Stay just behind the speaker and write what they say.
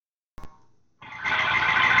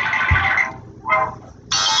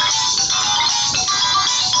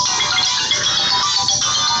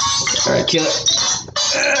Kill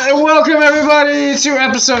it. Welcome everybody to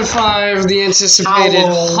episode 5, the anticipated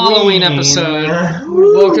Halloween episode.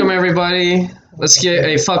 Welcome everybody. Let's get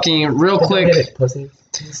a fucking real quick.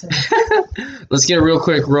 Let's get a real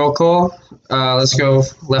quick roll call. Let's go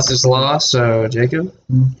left is law. So Jacob,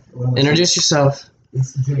 introduce yourself.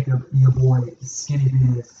 It's Jacob, your boy, Skinny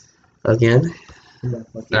Biz. Again.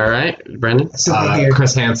 All right, Brendan.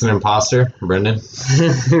 Chris Hansen, imposter. Brendan.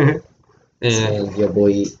 And your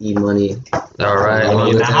boy E Money. all right, Money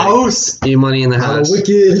in the house. E Money in the house.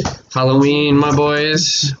 Wicked. Halloween, my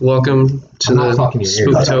boys. Welcome to the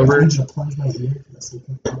Spooktober.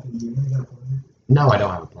 No, I don't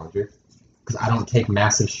have a plunger. Because I don't take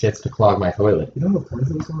massive shits to clog my toilet. You don't have a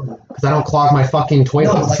plunger? Because I don't clog my fucking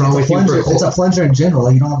toilet. No, What's like wrong with you? it's a plunger in general.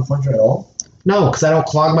 Like, you don't have a plunger at all? No, because I don't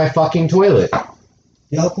clog my fucking toilet.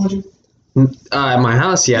 You have a plunger? At my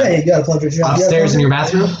house, yeah. Yeah, you got a plunger. Upstairs in your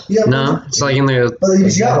bathroom? No, it's like in the. Oh, you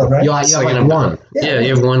got one, right? You have like like one. Yeah,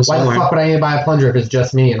 you have one Why somewhere. the fuck would I need to buy a plunger if it's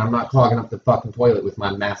just me and I'm not clogging up the fucking toilet with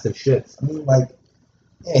my massive shits? I mean, like,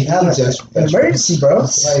 yeah, you have an emergency, bro.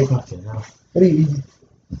 Like, Fucking hell. what are you taking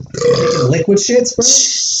liquid shits, bro?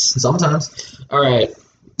 Sometimes. All right,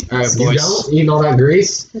 boys. You don't eat all that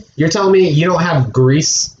grease? You're telling me you don't have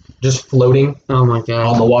grease just floating Oh my on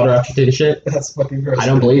god. the water after you take a shit? That's fucking gross. I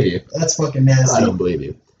don't believe you. That's fucking nasty. I don't believe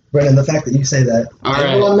you. Brendan, the fact that you say that. All I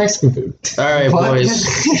right, love Mexican food. all right, What?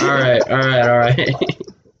 boys. All right.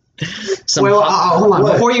 Some Wait, well, hot- hold on.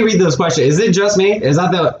 What? Before you read those questions, is it just me? Is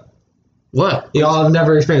that the... What? Y'all have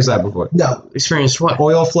never experienced that before? No. Experience what?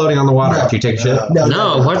 Oil floating on the water No. after you take a shit?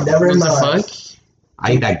 No, what? Never What in the my life. fuck?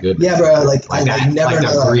 I eat that good. Yeah, bro, like Like I that, never like know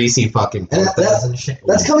that that. greasy fucking And tortillas and shit.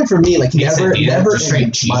 That's coming from me, like never just straight in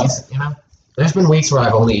my cheese, life. you know? There's been weeks where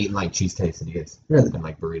I've only eaten like cheese quesadillas. Really? And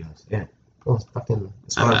like burritos. Yeah. Well, it's fucking...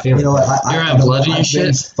 It's I'm what I'm not- feeling. You know what? You ever had blood in your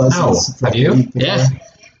shit? No. Have you? Yeah.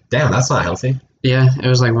 Damn, that's not healthy. Yeah, it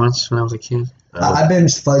was like once when I was a kid. I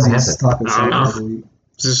binged Fuzzies taco I don't know. salad every week.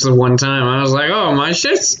 Just the one time I was like, oh, my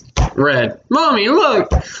shit's red. Mommy,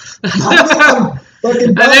 look. And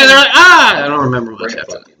Fucking then they're like, I don't remember much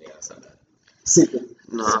after that. secret.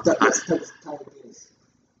 No.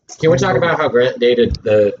 Can we talk about how Grant dated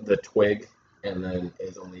the twig and then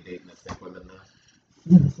is only dating the thick women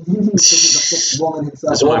now? That's Woman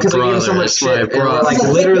himself. my because we give him brother. so much That's shit, my and we're brother. like, He's a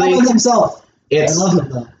thick literally, woman himself. I It's love him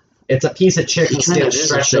though. it's a piece of chicken He skin kinda is a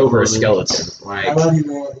stretched thick over a woman. skeleton. I Like, love you,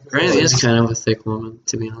 man. Grant is kind of a thick woman,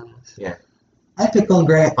 to be honest. I picked on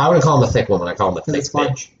Grant. I wouldn't call him a thick woman. I call him a thick That's fine.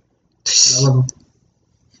 bitch. I love him.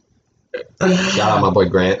 Shout out my boy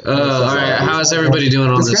Grant. All right, how's everybody doing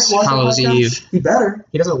on Does this Grant watch Hallows the podcast? Eve? He better.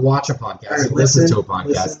 He doesn't watch a podcast. He Or listens to a listen,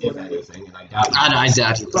 podcast, if whatever. anything, and I doubt he I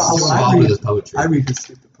doubt he Bro, He's listens. I involved read- with his poetry. I read his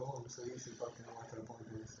stupid poems, so you should fucking watch our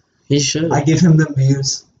podcast. He should. I give him them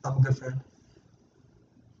views. I'm a good friend.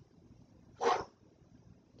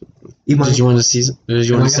 Did you want to see? Did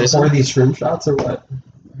you Am I want to say gonna pour something? these shroom shots or what?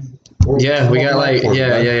 Yeah, we got like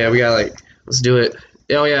we got like. Let's do it.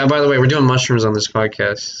 Oh yeah. By the way, we're doing mushrooms on this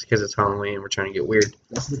podcast because it's Halloween. We're trying to get weird.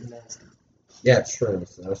 Yeah, it's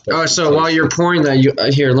shrooms. Oh, so while you're pouring that, you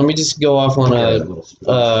here. Let me just go off on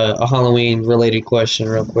a Halloween related question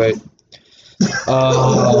real quick.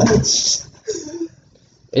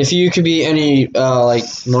 If you could be any like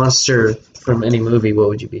monster from any movie, what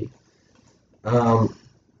would you be?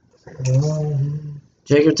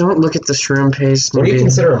 Jacob, don't look at the shroom paste. What do you maybe.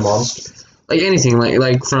 consider a monster? Like anything,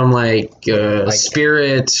 like from like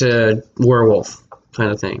spirit to werewolf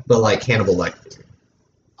kind of thing. But like Hannibal Lecter.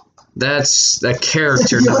 That's a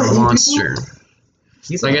character, not a monster.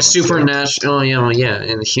 He's Like a monster. supernatural. Oh yeah,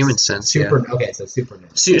 in the human sense. Yeah. Okay, so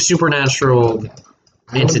supernatural. Supernatural Okay.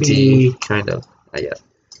 I would entity, be kind of. I guess.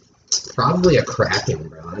 probably a kraken,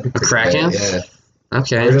 bro. That'd be pretty Kraken? good, Yeah.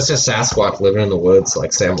 Okay. Or just a Sasquatch living in the woods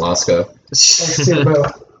like Sam Lasko. Oh, shit, bro.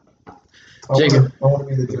 Jacob. I want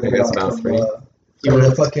to be the Maybe that's about from, three. from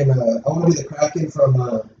the fucking, I want to be the Kraken from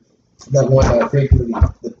that one freak movie,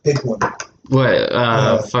 the big one.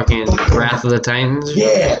 What? Fucking Wrath of the Titans?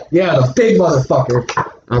 Yeah, the big motherfucker.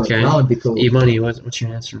 Okay. That would be cool. E-Money, what's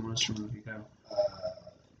your answer? Monster movie go?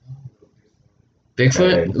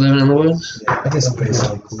 Bigfoot? Living in the woods? Yeah, I guess I'm pretty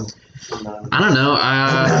cool. I don't know.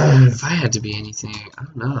 If I had to be anything, I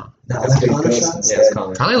don't know. That's good. Shots? Yeah, it's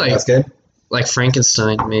Connor. Probably like That's good. like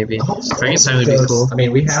Frankenstein, maybe. Oh, Frankenstein would be cool. I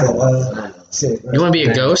mean, we have a lot. Shit, You want to be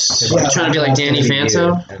a ghost? Yeah. You trying to be like Danny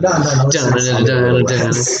Phantom? No. Dun-dun-dun-dun-dun.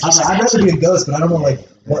 I'd rather be a ghost, but I don't know like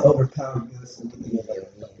what overpowered ghosts.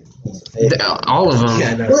 All of them. Yeah,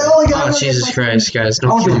 I know. Oh, Jesus Christ, guys, I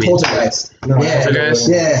don't want to kill be me. a poltergeist. No, Poltergeist?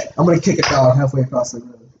 Yeah, I'm gonna kick a dog halfway across the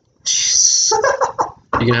room.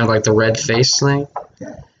 You can have like the red face thing.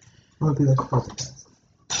 I'm gonna be like a poltergeist.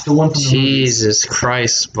 The one from the movie. Jesus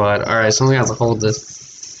Christ, bud. Alright, something has to hold this.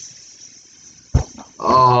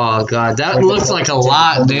 Oh, God. That looks like a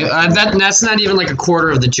lot, dude. That's not even like a quarter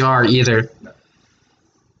of the jar, either.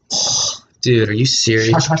 Dude, are you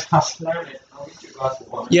serious? Hush, hush, hush. Learn it. I'll get you a glass of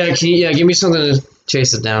water. Yeah, give me something to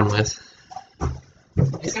chase it down with.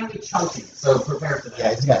 It's gonna be chunky, so prepare for that. Yeah,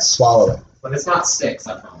 you just gotta swallow it. But it's not sticks,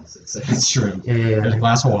 I promise. It's shroom. Yeah. There's a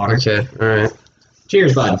glass of water. Okay, alright.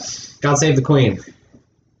 Cheers, bud. God save the queen.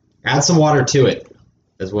 Add some water to it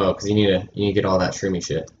as well, because you need to get all that shroomy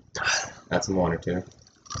shit. Add some water to it.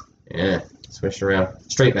 Yeah. Switch it around.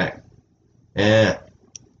 Straight back. Yeah.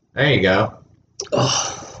 There you go.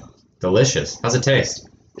 Oh, Delicious. How's it taste?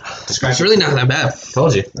 Describe. it's really not that bad.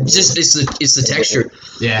 Told you. It's just it's the texture.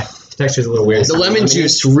 Yeah. The texture's a little weird. The lemon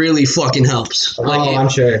juice really fucking helps. Oh, Like I'm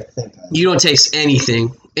sure. you don't taste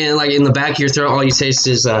anything, and like in the back of your throat, all you taste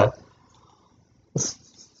is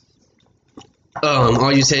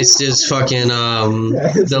fucking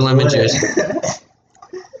the lemon juice.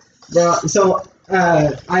 Bro, so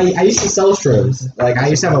I used to sell shrooms. Like I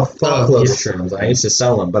used to have a fuckload of shrooms. I used to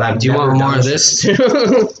sell them, but I've Do you never want more done of this too?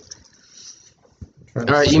 All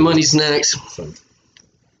right, E-Money's next.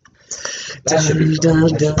 That should be fun.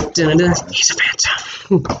 He's a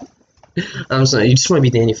phantom. I'm sorry, you just want to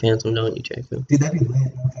be Danny Phantom, don't you, Jacob? Dude, that'd be lit,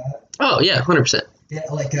 okay? Oh yeah, 100%. Yeah,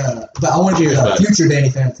 like, but I want to be future Danny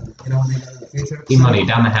Phantom. You know when they go to the future? E-Money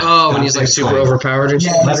down the hatch. Oh, when he's like super overpowered and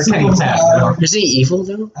shit. Yeah, Let her super take tab, overpowered. bro. Is he evil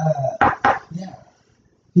though? Yeah.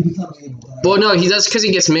 He becomes evil. Well, no, he does because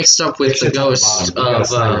he gets mixed up with the ghost of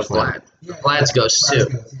Vlad. Vlad's ghost too.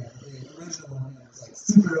 The original one was like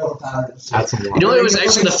super overpowered and shit. Add some You water. know, it was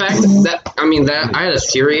actually the fact that I had a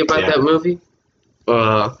theory about that movie.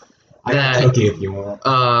 I got cookie if you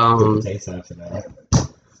want. Taste after that.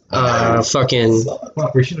 Fucking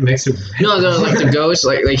Fuck, we should have mixed it. no, like the ghost,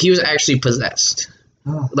 like he was actually possessed.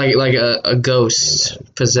 Oh. Like a ghost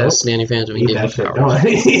possessed Danny Phantom. He Eat gave that him shit. power.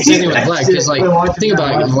 Same thing with Vlad, because like think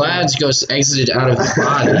about it, Vlad's ghost exited out of his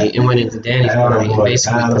body and went into Danny's body and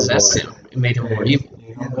basically possessed him. It made him more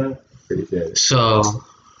evil. Appreciate it. So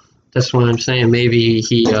that's what I'm saying. Maybe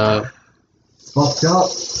he Fucked up.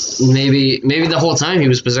 maybe the whole time he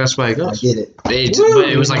was possessed by a I ghost. get it. But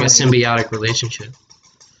it was like a symbiotic relationship.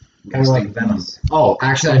 Kind of like Venom. Oh,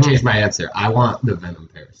 actually, I changed my answer. I want the Venom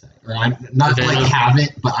parasite. Or I not Venom? like have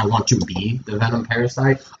it, but I want to be the Venom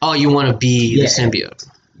parasite. Oh, you want to be Yeah. the symbiote?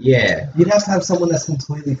 Yeah. You'd have to have someone that's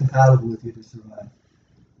completely compatible with you to survive.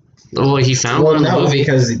 Well, he found Well, one in the no, movie.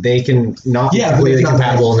 because they can not be Yeah, but completely it's not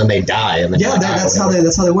compatible and then they die. And then Yeah, they die that's or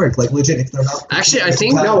how they work. Like legit, if they're not. Actually, I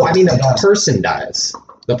think- No, I mean they the die. person dies.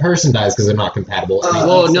 The person dies because they're not compatible.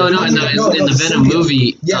 Well, no, in the Venom symbiote.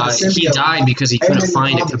 movie, Yeah, the he symbiote. died because he And couldn't in the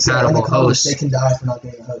find a comics, in the compatible comics, They host. can die for not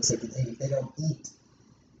getting a host. Like, if they don't eat.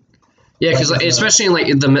 Yeah, because especially in like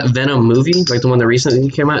the Venom movie, like the one that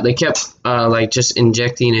recently came out, they kept like just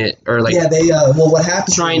injecting it or like Yeah, they. Well, what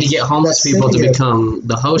happens? trying to is get homeless that people to symbiote- become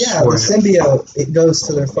the host Yeah, for the it, symbiote it goes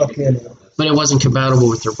to their fucking. but it wasn't compatible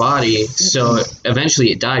with their body, so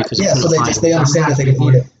eventually it died because it Yeah, so couldn't they find. understand that they can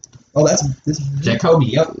eat it. Oh, that's this. Jacoby,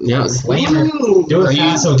 yep. Yeah, Do it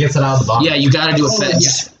fast so it gets it out of the bottle. yeah, you got to do it fast.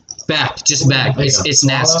 Just back. There you go. It's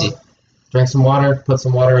nasty. Drink some water, put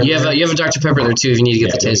some water in You have there. a Dr Pepper there too if you need to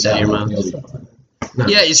get the taste out of your mouth. No.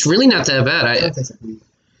 Yeah, it's really not that bad.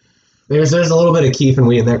 There's a little bit of keef and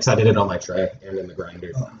weed in there because I did it on my tray and in the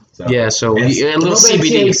grinder. So. Yeah, so It's a little bit of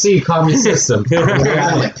CBD. THC, calm your system.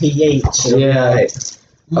 Like pH. Yeah.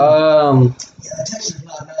 Yeah, the texture's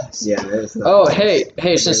not nice. Yeah, it's not. Oh, hey!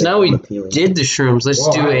 Since now we did the shrooms, let's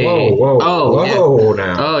do a. Whoa, Oh, yeah.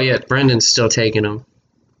 now. Oh yeah, Brendan's still taking them.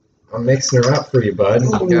 I'm mixing her up for you, bud. You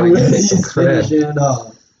Ooh, gotta get he's some cred. finishing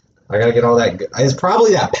up. I gotta get all that. It's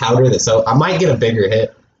probably that powder that. So I might get a bigger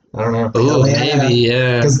hit. I don't know. Ooh, Hell yeah. maybe,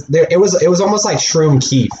 yeah. Because it was almost like shroom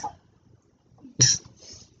keef.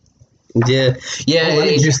 Yeah, Lemon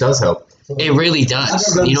it juice does help. really I've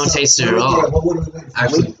does. never You done don't so- taste it at Yeah, all. what would we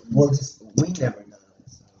Actually- we never done it.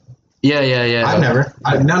 So. Yeah. I've never.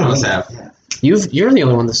 None of us have. Yeah. You're the only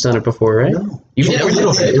one that's done it before, right? No. You've Yeah, never. a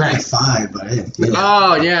little bit, right? Like 5, but I didn't feel it.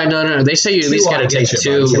 Oh yeah, no. They say you at least gotta take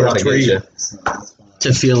 2 or 3 So that's fine.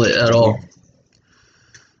 to feel it at all.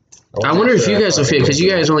 I wonder if you guys will feel because you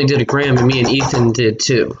guys only did a gram and me and Ethan did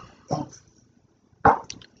 2.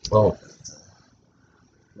 Well,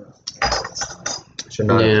 should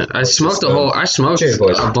not. Yeah, I smoked Cheers,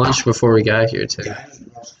 boys. a bunch before we got here too.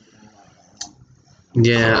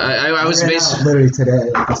 Yeah, I was ran out basically. literally today,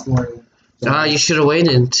 like this morning. You should have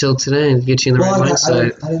waited until today to get you in the right Well,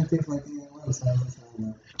 mindset. I didn't think like anything else. So I don't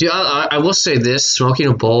know. Dude, I will say this: smoking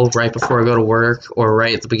a bowl right before I go to work or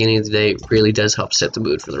right at the beginning of the day really does help set the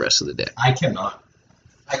mood for the rest of the day. I cannot.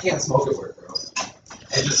 I can't smoke at work, bro.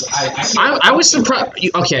 I can't. I was surprised.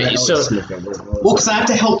 Okay, so Well, because I have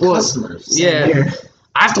to help customers. yeah,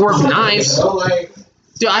 I have to work with knives. You know, like,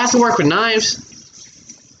 Dude, I have to work with knives.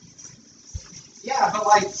 yeah, but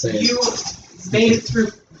like you made it through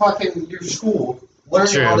fucking your school,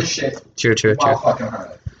 learning True. all this shit True. while fucking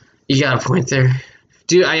hard. You got a point there.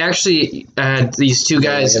 Dude, I actually had these two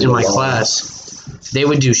guys in my class. They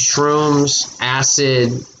would do shrooms,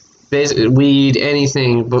 acid, weed,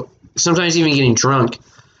 anything, but sometimes even getting drunk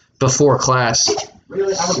before class.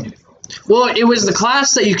 Really, I wouldn't get drunk. Well, it was the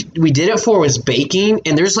class that we did it for was baking,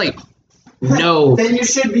 and there's like no Then you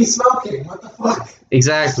should be smoking. What the fuck?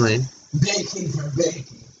 exactly. Baking for baking.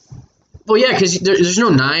 Well, yeah, because there's no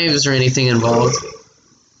knives or anything involved,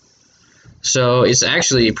 so it's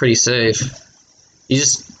actually pretty safe. You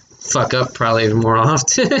just fuck up probably more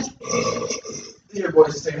often. Here,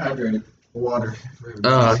 boys, stay hydrated. Water.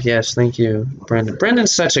 Oh yes, thank you, Brendan.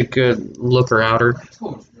 Brendan's such a good looker outer.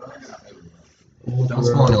 Don't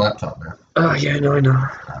spoil your laptop, man. Oh yeah, I know.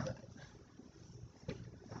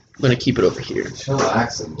 I'm gonna keep it over here.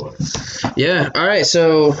 Chillaxing, boys. Yeah. All right.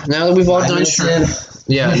 So now that we've all done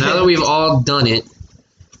now that we've all done it,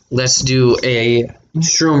 let's do a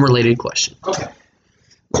shroom-related question. Okay.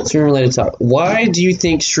 Shroom-related topic. Why do you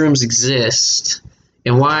think shrooms exist,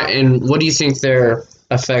 and why? And what do you think their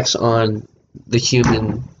effects on the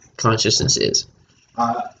human consciousness is?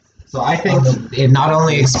 So I think it not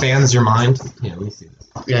only expands your mind. Yeah, let me see this.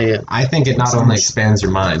 Yeah. I think it not only expands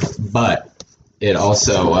your mind, but it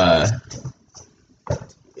also. Yeah,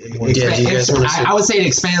 do you guys wanna see? I would say it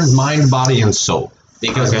expands mind, body, and soul.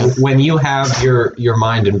 Because Okay. when you have your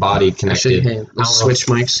mind and body connected, Actually, hey, let's switch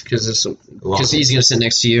mics because he's gonna sit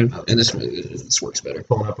next to you, and this works better.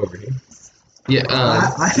 pulling up over here.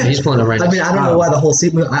 Yeah. He's pulling up right now. I mean, I don't know why the whole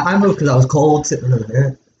seat moved. I moved because I was cold sitting in the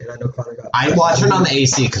vent, and I know Connor got. I turn on the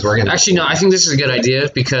AC because we're gonna. Actually, no. I think this is a good idea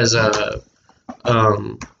because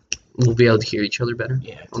we'll be able to hear each other better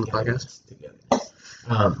on the podcast.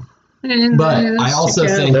 Together. But I also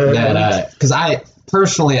think that because I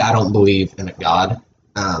personally I don't believe in a god.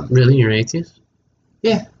 Really, you're an atheist?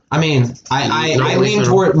 I mean, I Don't lean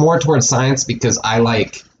believe in- more towards science because I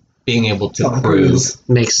like being able to prove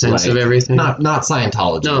Makes sense of like, everything. not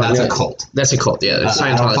Scientology. No, that's yeah. a cult. That's a cult. Yeah, I don't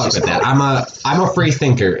Scientology fuck is a with that. cult. I'm a free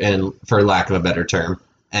thinker, and for lack of a better term,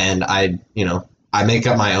 and I make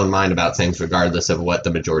up my own mind about things regardless of what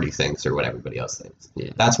the majority thinks or what everybody else thinks. Yeah.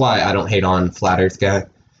 That's why I don't hate on Flat Earth guy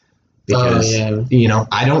because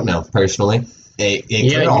I don't know personally. It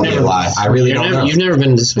could all be a lie. I really don't know. You've never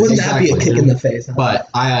been this. Wouldn't that be a Exactly. kick in the face? Huh? But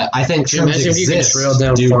I think Can you shrooms imagine if you could exist trail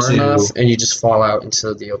down due far to enough and you just fall out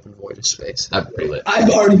into the open void of space? I'd be lit. I'd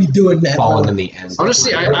already be doing that. Falling bro. in the end.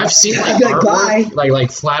 Honestly, I've seen like I'd be like, artwork,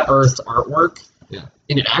 like flat Earth artwork. Yeah.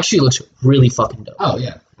 And it actually looks really fucking dope. Oh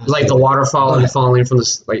yeah. Like the waterfall and Right. falling from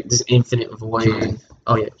this this infinite void.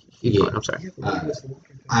 Oh yeah. Keep going. I'm sorry.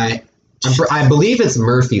 I believe it's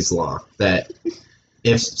Murphy's law that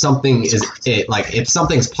if something if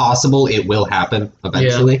something's possible, it will happen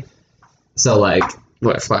eventually. So like,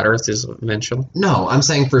 What, flat Earth is eventual? no, I'm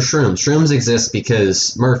saying for shrooms. Shrooms exist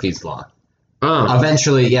because Murphy's law. Oh.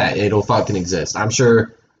 Eventually, yeah, it'll fucking exist. I'm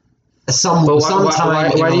sure. But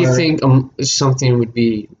Sometime. why do you think something would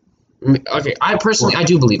be? Okay, I personally I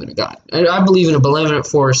do believe in a God. I believe in a benevolent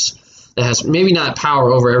force that has maybe not power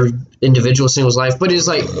over every individual single's life, but is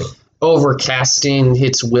like overcasting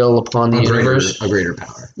its will upon the universe. A greater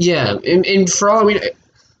power. Yeah, and for all we,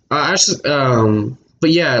 but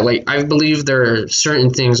yeah, like I believe there are certain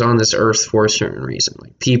things on this earth for a certain reason,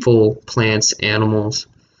 like people, plants, animals.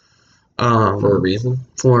 For a reason.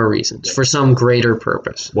 For a reason, for some greater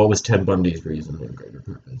purpose. What was Ted Bundy's reason for a greater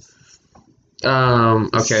purpose?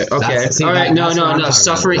 Okay. See, All right. that's No. what I'm talking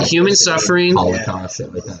Suffering, about. human suffering, Holocaust,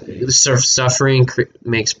 shit like that. suffering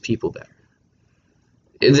makes people better.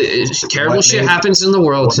 Terrible What shit made- happens in the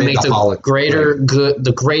world what to made make the the Holocaust greater good.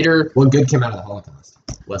 The greater. What good came out of the Holocaust?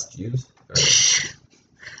 Less Jews?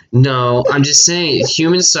 No, I'm just saying,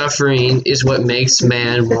 human suffering is what makes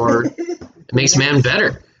man better.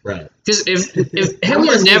 Right. Because if I Hitler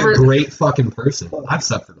must be never, a great fucking person. I've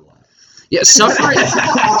suffered a lot.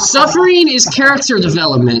 suffering is character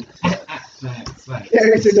development.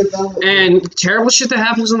 Character development. And terrible shit that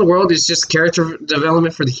happens in the world is just character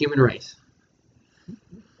development for the human race.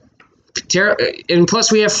 And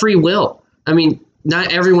plus, we have free will. I mean,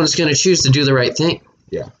 not everyone's going to choose to do the right thing.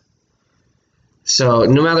 Yeah. So,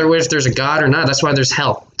 no matter if there's a God or not, that's why there's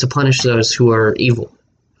hell, to punish those who are evil.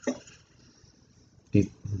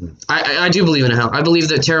 I do believe in a hell. I believe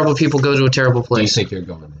that terrible people go to a terrible Do you place. think you're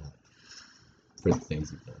going to hell for the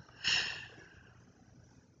things you've done?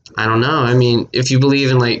 I don't know. I mean, if you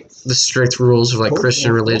believe in like the strict rules of like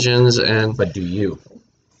Christian religions, and But do you?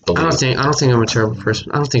 I don't think I'm a terrible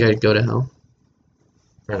person. I don't think I'd go to hell.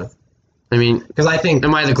 Fair enough. I mean, Because I think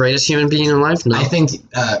am I the greatest human being in life? No. I think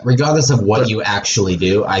regardless of what you actually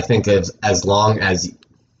do, I think as long as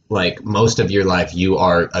like most of your life you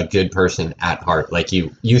are a good person at heart. Like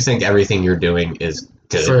you think everything you're doing is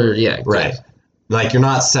good. Right. Like you're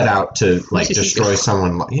not set out to like destroy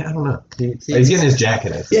someone. Yeah, I don't know. He's getting his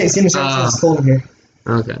jacket. I think. Yeah, he's getting his it's cold in here.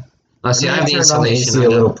 Okay. See, I have the turned on the insulation. AC a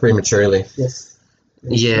little prematurely. Yes.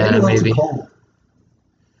 Yeah, maybe. Cold.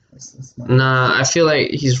 Nah, I feel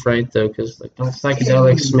like he's right though, because like don't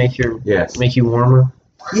psychedelics Yes. make you warmer?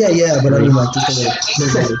 Yeah, but I mean like just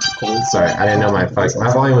a little cold. Sorry, I didn't know my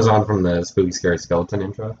volume was on from the spooky scary skeleton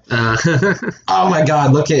intro. Oh my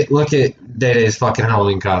god, look at Day-Day's fucking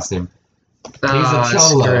Halloween costume. He's a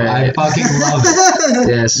cholo. I fucking love it.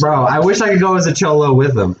 Yes. Bro, I wish I could go as a cholo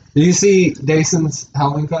with him. Do you see Dason's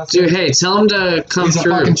Halloween costume? Dude, hey, tell him to come He's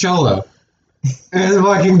through. a fucking cholo. It's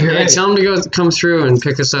fucking great. Hey, tell him to come through and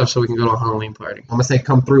pick us up so we can go to a Halloween party. I'm gonna say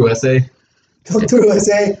come through, SA. Come through, I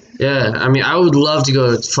say. Yeah, I mean, I would love to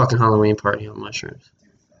go to a fucking Halloween party on mushrooms.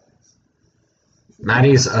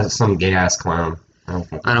 Maddie's some gay ass clown.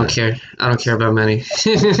 I don't care. I don't care about many.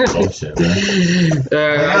 Bullshit, man.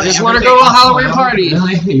 I just want to go to a Halloween party.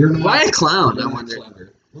 Really? You're not. Why a clown? I You're not wonder.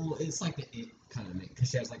 clever. Well, it's like the it kind of because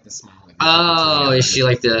she has like the smile. Like Oh, is she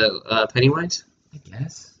like the Pennywise? I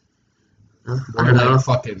guess. I Or don't like know.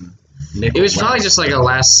 fucking. It was probably just like a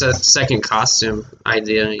last second costume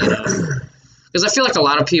idea, you know. Because I feel like a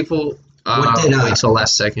lot of people What did, wait till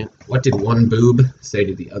last second. What did one boob say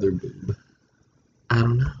to the other boob? I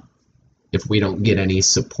don't know. If we don't get any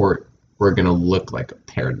support, we're gonna look like a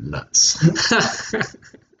pair of nuts. I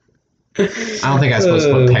don't think I'm supposed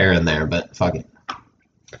to put pear in there, but fuck it.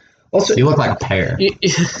 Also, You look like a pear.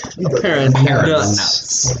 A pair of Pair of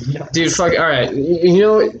nuts. nuts. Dude, fuck. All right. You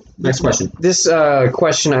know what? Next question. This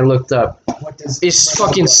question I looked up what does is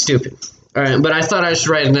fucking stupid. All right, but I thought I should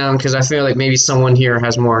write it down because I feel like maybe someone here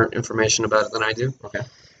has more information about it than I do. Okay.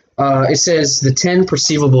 It says the 10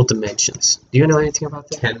 perceivable dimensions. Do you know anything about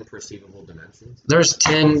that? 10 perceivable dimensions. There's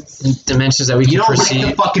 10 dimensions that we You can don't perceive.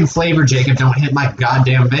 like the fucking flavor, Jacob. Don't hit my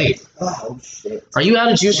goddamn vape. Oh shit. Are you out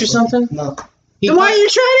of juice or something? No, Then why are you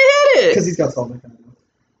trying to hit because it? he's got salt.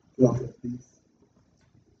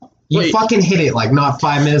 You Wait. fucking hit it like not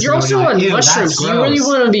 5 minutes You're ago. also You're like, on "Ew, that's mushrooms. Do you gross." really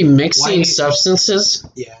want to be mixing Why- substances?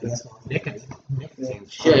 Yeah, that's fine. Nicotine.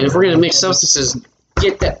 Yeah, if we're gonna mix substances,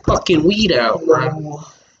 get that fucking weed out, bro.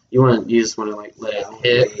 You just want to like let it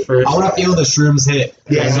hit first, I want to feel the shrooms hit.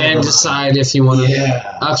 Yeah. and then decide if you want to.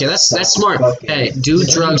 Yeah. Okay, that's smart. Hey, do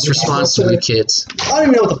drugs responsibly, kids. I don't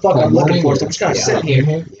even know what the fuck I'm looking for, so I'm just kind of sitting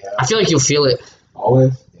here. I feel like you'll feel it.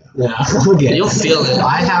 Always. Yeah. Okay. You'll feel it.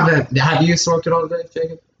 I haven't. Have you smoked it all day,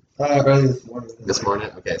 Jacob? Early this morning. This morning.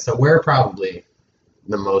 Okay, so we're probably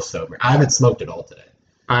the most sober. I haven't smoked it all today.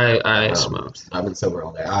 I smoked. I've been sober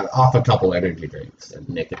all day. I'm off a couple energy drinks and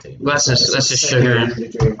nicotine. That's just sugar.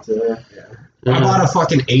 I bought a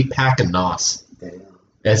fucking 8-pack of NOS.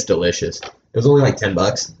 It's delicious. It was only like $10.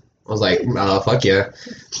 I was like, fuck yeah.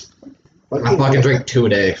 I fucking drink 2 a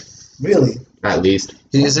day, Really? at least.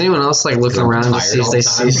 Is anyone else like looking I'm around to tired see if all they the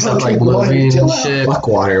see time. stuff like Fucking boy, moving chill and out. shit? Fuck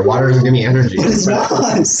water. Water doesn't give me energy. But it's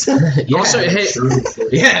nice. Yeah. Also, hey,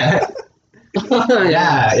 Yeah.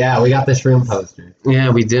 Yeah, we got the shroom poster. yeah,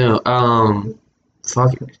 we do.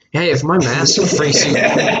 Fuck. Hey, if my mask freaks you,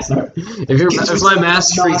 if my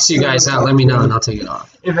mask freaks you guys out, let me know and I'll take it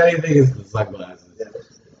off. If anything, it's the sunglasses.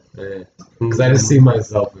 Because I just see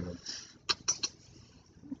myself in them.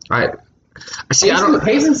 I see. I don't.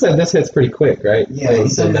 Hazen said this hits pretty quick, right? Yeah, he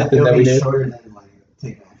said that that we did. shorter than like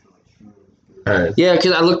taking Alright. Yeah,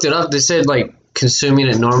 because I looked it up. They said like consuming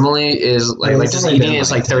it normally is like Yeah, like it's just only eating been, it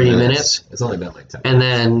is like 10 30 minutes, It's only been like 10. and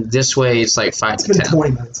then this way it's like 5 It's to been 10.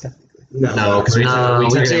 20 minutes technically. No, because we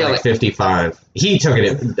took it at like 55. He took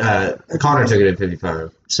it at, Connor took it at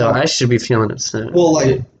 55. So I should be feeling it soon. Well,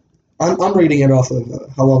 like, I'm reading it off of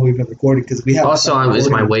how long we've been recording because we have. Also, is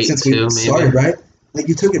my weight since too, we maybe? started, right? Like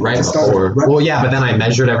you took it Right to start, before. right? Well, yeah, but then I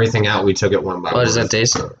measured everything out. We took it one by one. What is that,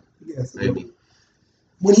 Jason? Yes. Maybe.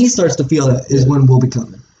 When he starts to feel it is when we'll be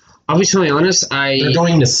coming. I'll be totally honest. They're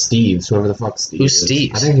going to Steve's, whoever the fuck Steve Who's is.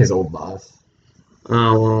 Steve's? I think his old boss.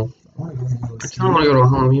 Oh well, I kind of want to go to a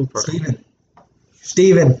Halloween party.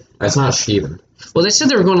 Steven. That's not Steven. Well, they said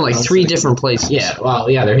they were going to like 3 different places. Yeah, well,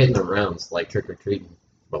 yeah, they're hitting the rounds like trick or treating,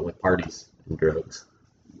 but with parties and drugs,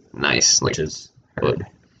 Nice. Like, which is what?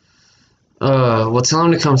 hard. well, tell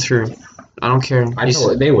them to come through. I don't care.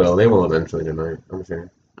 They will. They will eventually tonight. I'm sure.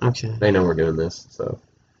 Okay. They know we're doing this, so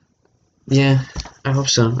Yeah, I hope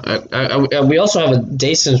so. We also have a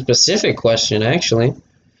Dason specific question, actually.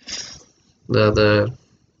 No,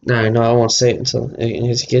 I won't say it until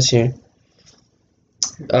he gets here.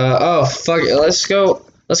 Fuck it. Let's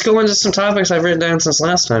go into some topics I've written down since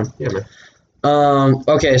last time. Yeah, man.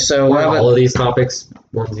 Okay, so What all of these topics,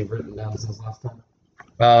 ones you've written down since last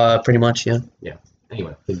time? pretty much, yeah. Yeah.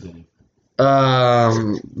 Anyway, continue.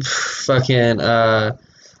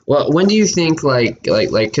 Well, when do you think like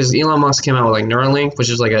because Elon Musk came out with like Neuralink, which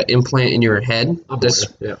is like an implant in your head.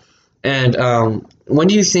 Yeah. And when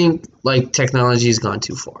do you think like technology has gone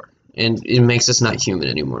too far and it makes us not human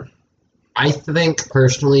anymore? I think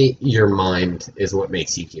personally, your mind is what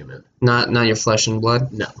makes you human. Not your flesh and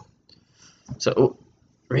blood. No. So,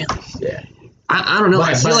 really? Yeah. I don't know.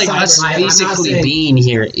 I feel like us physically being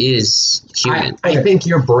here is human. I think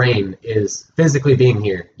your brain is physically being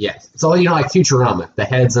here. Yes. So like Futurama, the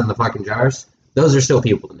heads in the fucking jars. Those are still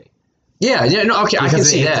people to me. Yeah. No. Okay, I can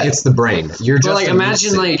see that. It's the brain. You're But just like,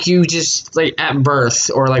 imagine like you just like at birth,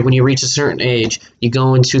 or like when you reach a certain age, you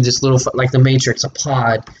go into this little like the Matrix, a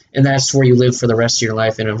pod, and that's where you live for the rest of your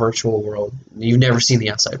life in a virtual world. You've never seen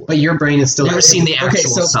the outside world. But your brain is still Never seen the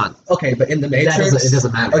actual sun. Okay, but in the It Matrix,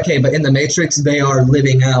 doesn't matter. okay, but in the Matrix, they are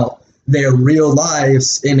living out their real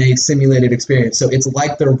lives in a simulated experience. So it's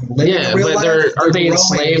like they're living Yeah, a real but life. are they growing.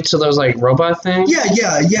 enslaved to those like robot things? Yeah.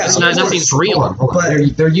 It's of not course. nothing's real. Hold on.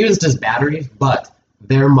 But- They're used as batteries, but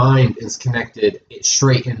their mind is connected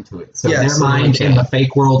straight into it. So Yes, their mind okay. in the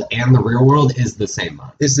fake world and the real world is the same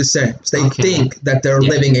mind. Is the same. So they Okay. think that they're Yeah.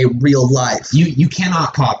 living a real life. You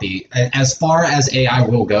cannot copy, as far as AI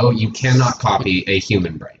will go, you cannot copy a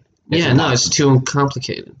human brain. Yeah, no, it's too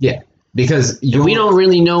complicated. Because We don't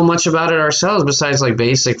really know much about it ourselves besides like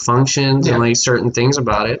basic functions Yeah. and like certain things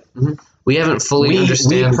about it. Mhm. We haven't fully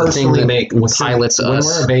understand the thing that pilots when us.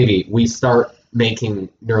 we're a baby, we start making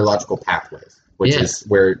neurological pathways, which Yeah. is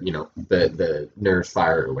where the nerves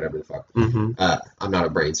fire or whatever the fuck. Mm-hmm. I'm not a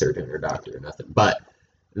brain surgeon or doctor or nothing, but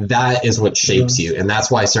that is what shapes you, and that's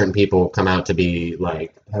why certain people come out to be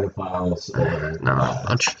like pedophiles or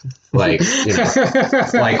No, like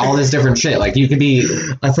like all this different shit. Like you could be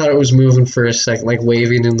I thought it was moving for a second, like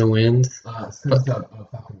waving in the wind.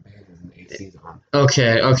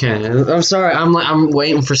 Okay. I'm sorry. I'm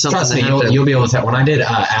waiting for something Trust to me, happen. you'll be able to tell. When I did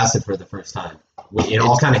acid for the first time, it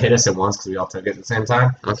all kind of hit us at once because we all took it at the same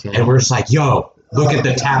time, Okay. and we're just like, "Yo, look at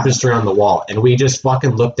the tapestry on the wall," and we just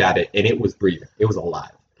fucking looked at it, and it was breathing. It was alive.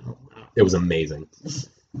 It was amazing.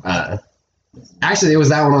 Actually, it was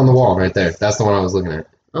that one on the wall right there. That's the one I was looking at.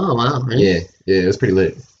 Oh wow. Really? Yeah, it was pretty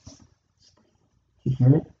lit.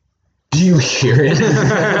 Mm-hmm. Do you hear it?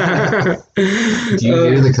 Do you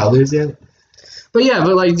hear the colors yet? But yeah,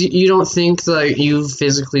 but like, you don't think like you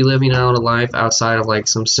physically living out a life outside of like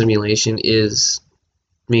some simulation is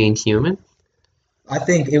being human? I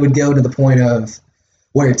think it would go to the point of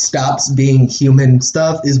where it stops being human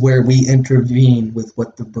stuff is where we intervene with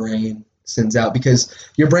what the brain sends out, because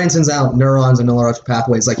your brain sends out neurons and neurological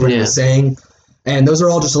pathways, like Rick was saying, and those are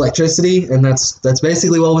all just electricity, and that's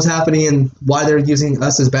basically what was happening, and why they're using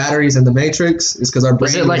us as batteries in the Matrix is because our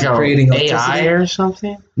brain Was it like is a creating AI electricity. or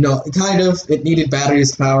something? No, kind of. It needed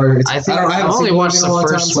batteries to power. I think I haven't I only seen watched it in a the long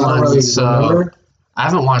time, first so I don't one, really so- remember. I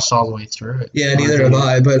haven't watched all the way through it. Yeah, neither have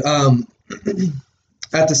I. But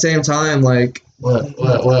at the same time, like What?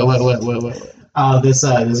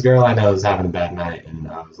 This girl I know is having a bad night, and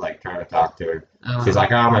I was like trying to talk to her. She's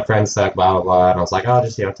like, "Oh, my friends suck, blah blah blah," and I was like, "Oh,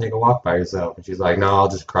 just take a walk by yourself." And she's like, "No, I'll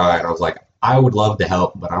just cry." And I was like, "I would love to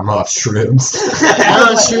help, but I'm off shrooms." You're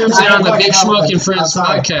on shrooms and on the Big Smoking Friends I'm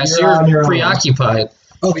sorry. podcast. You're on your You're own. preoccupied.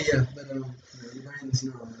 oh yeah, but your brain is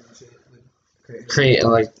neurons and shit would Create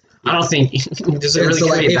like I don't think does it And really so,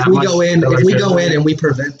 like, create if that we much? go in electricity? and we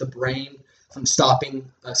prevent the brain from stopping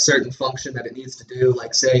a certain function that it needs to do,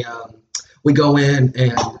 like say we go in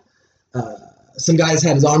and some guy's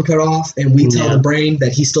had his arm cut off, and we tell Yeah. the brain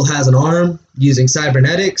that he still has an arm using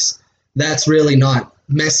cybernetics, that's really not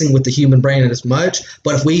messing with the human brain as much.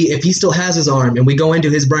 But if he still has his arm and we go into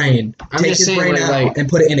his brain, I'm take just his saying, brain like- out like- and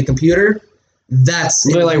put it in a computer, that's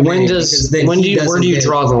But like inhumane, because then where do you get-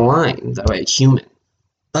 draw the line? That way, human.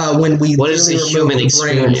 when we What is the literally human remove the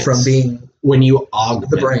brain experience? from being When you augment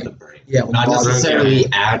The brain. Yeah, not when you necessarily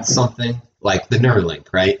add something like the Neuralink,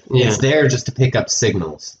 right? Yeah. It's there just to pick up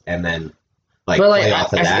signals and then But play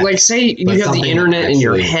off of that. like say you But have the something internet in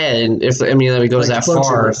your actually- head. If I mean, if it goes like that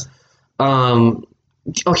far. functions.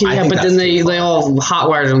 Okay, I yeah, think but then that's too they far. all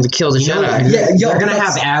hotwired them to kill the You know, Jedi. Yeah, yo, they're gonna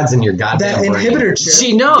that's- have ads in your that goddamn brain. inhibitor chip.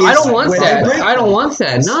 See, no, I is don't want when that. they break I don't want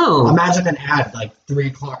that. No. Imagine an ad like 3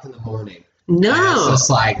 o'clock in the morning. And it's No. just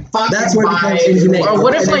like, fucking That's where it becomes fine. inhumane. Or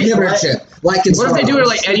what if, like, shit? Like in What if they Star do it Wars.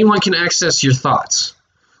 like anyone can access your thoughts?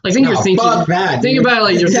 Like, think No, you're thinking. fuck that, Think dude. about it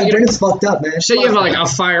like you're Yeah, thinking. Brandon's fucked up, man. Say you have like a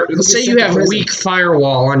fire. Let's Say get you sent to have a prison. weak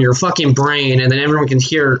firewall on your fucking brain, and then everyone can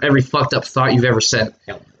hear every fucked up thought you've ever said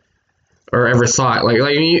or ever thought. Like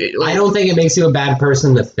I don't think it makes you a bad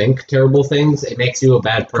person to think terrible things. It makes you a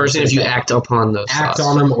bad person if you to act upon those act thoughts.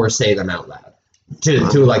 on them or say them out loud to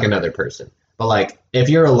like another person. But like if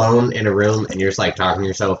you're alone in a room and you're just like talking to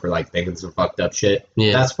yourself or like thinking some fucked up shit,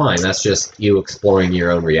 Yeah. that's fine. That's just you exploring your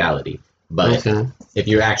own reality. But Okay. if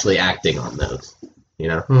you're actually acting on those, you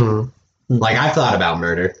know, Hmm. like I've thought about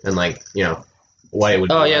murder and like what it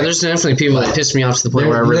would. Oh be yeah, like. there's definitely people that piss me off to the point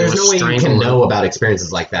where I really There's want no to way you strangle can them. know about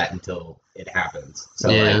experiences like that until it happens. So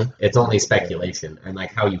Yeah. like it's only speculation and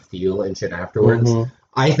like how you feel and shit afterwards. Mhm.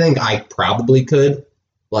 I think I probably could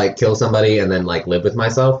like kill somebody and then like live with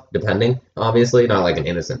myself, depending, obviously, not like an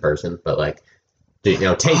innocent person, but like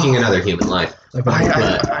taking another human life. Like,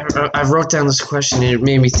 I wrote down this question and it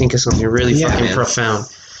made me think of something really Yeah, fucking man. profound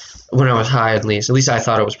when I was high, at least. At least I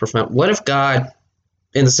thought it was profound. What if God,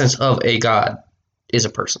 in the sense of a God, is a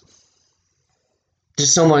person?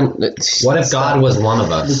 Just someone. What if God was one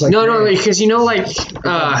of us? No, because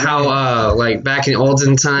how like back in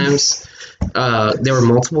olden times, there were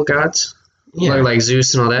multiple gods, like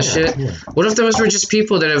Zeus and all that shit. Yeah. What if those were just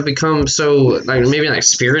people that have become so like maybe like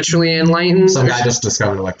spiritually enlightened? Some guy just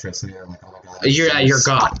discovered electricity. I'm like, oh my god. You're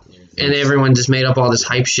God, and everyone just made up all this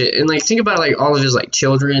hype shit. And like think about like all of his like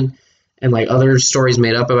children and like other stories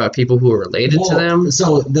made up about people who are related to them.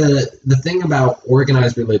 So the thing about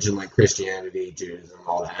organized religion like Christianity, Judaism,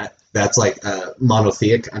 all that, that's like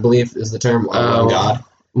monotheic, I believe is the term. One God.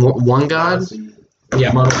 One God.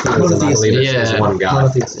 Yeah, monotheism, I believe, is Yeah. one God.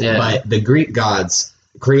 Monotheism. Yeah. But the Greek gods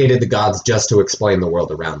created the gods just to explain the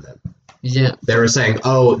world around them. Yeah, They were saying,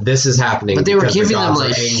 "Oh, this is happening." but they were because the giving them gods are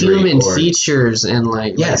like angry," human or- features and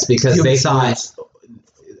like Yes, because Human they thought.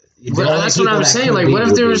 But that's what I'm saying. Like, what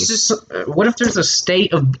if there was just what if there's a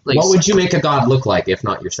state of like? What would you make a god look like if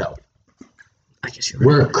not yourself? I guess you're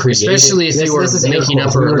We're created. Especially if you were is making air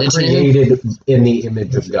up quotes. a We were religion. created in the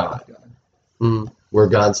image of God. Mm. We're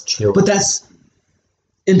God's children. But that's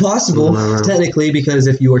impossible, No. technically, because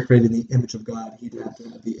if you were created in the image of God, he'd have to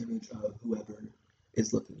have the image of whoever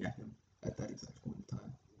is looking at him at that exact point in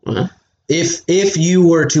time. Huh? If you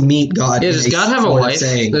were to meet God, Yeah, in does God have a sort of wife?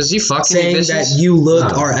 saying, Does he fucking saying bitches? that you look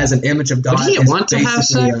No. are as an image of God? Would he is want to have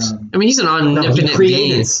basically, sex? I mean, he's an omnipotent he created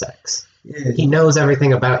being. sex. yeah. He knows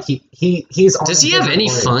everything about. He's. On Does a he have different any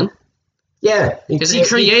plane. fun? Yeah. Because he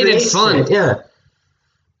created creates fun. it, Yeah.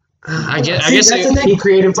 I guess. See, that's the thing. He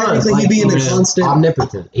created fun. Technically, he'd be in a yeah. constant.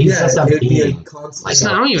 omnipotent. He's just a it would be a being. constant. Like, It's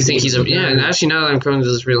not, I don't even think he's a. Yeah, and actually, now that I'm coming to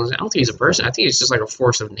this realization, I don't think he's a person. I think he's just like a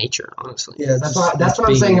force of nature, honestly. Yeah, That's what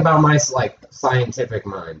I'm saying about my like scientific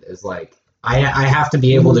mind is like I have to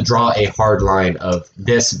be able to draw a hard line of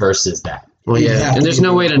this versus that. Well, You yeah, have and to there's be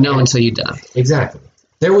no way to know until you die. Exactly.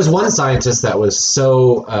 There was one scientist that was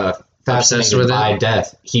so Obsessed fascinated with by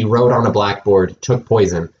death, he wrote on a blackboard, took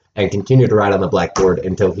poison, and continued to write on the blackboard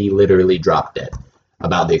until he literally dropped dead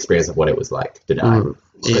about the experience of what it was like to die. Mm,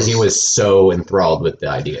 Because he jeez. was so enthralled with the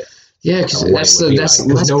idea. Yeah, because what that's it would be that's like,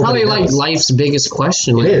 'cause that's nobody probably like knows. life's biggest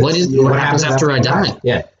question. It Like, is. what happens after I die?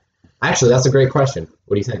 Yeah. Actually, that's a great question.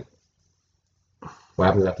 What do you think? What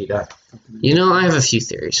happens after you die? You know, I have a few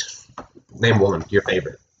theories. Name one, your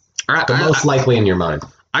favorite. I, The most likely in your mind.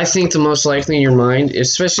 I think the most likely in your mind,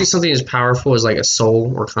 especially something as powerful as like a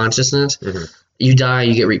soul or consciousness, Mhm. you die,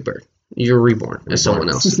 you get rebirth. You're reborn as someone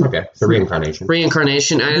else. Okay, so reincarnation.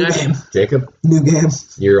 Reincarnation, New and game. Jacob, New game.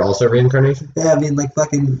 you're also reincarnation? Yeah, I mean, like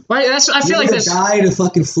fucking. I feel like you this. die to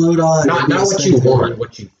fucking float on. Not and be a what you spectator. want,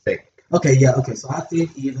 what you think. Okay, yeah, okay. So I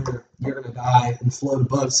think either you're gonna die and float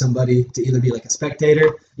above somebody to either be like a spectator,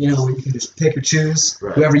 where you can just pick or choose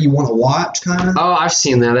Right. whoever you want to watch, kind of. Oh, I've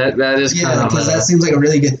seen that. That is kind Yeah, of. because that seems like a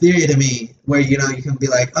really good theory to me. Where you can be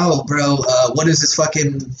like, oh, bro, what is this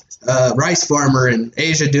fucking rice farmer in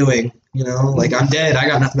Asia doing? Like I'm dead. I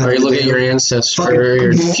got nothing. Or you to look do. at your ancestors Fucking- or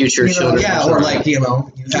your future children. Yeah, something. or like you have like,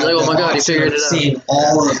 oh the my God, he option figured of it out. seeing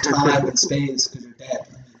all of time and space because you're dead.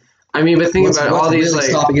 I mean, but think What's- about what's all these really like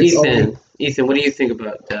stopping it so- Ethan, what do you think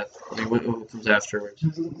about death? Like, what comes afterwards?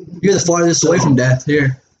 You're the farthest away from death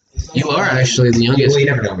here. You are actually the youngest. Well, you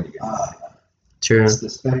never know when you get True. It's the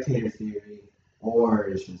spectator theory, or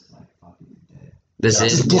it's just like fucking dead. This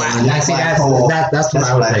is black. That's what That's I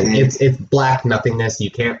was what I saying. think. It's black nothingness. You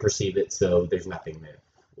can't perceive it, so there's nothing there.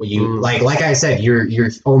 Well, you Mm. like I said, you're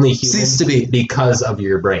only human Cease to be. because of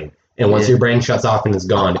your brain. And once Yeah. your brain shuts off and is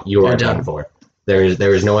gone, you You're are done done. for. There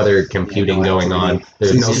is no other computing no going on. activity.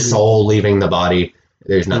 There's no Cease to be. soul leaving the body.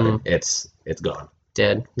 There's nothing. It's gone.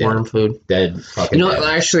 Dead. Dead. Worm food. Dead. Fucking. You know, dead.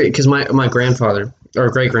 actually, because my grandfather or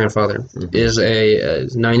great grandfather Mhm. is a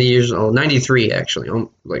 90 years old, 93 actually,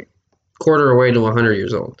 like quarter away to 100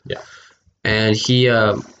 years old. Yeah. And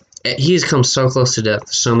he's come so close to death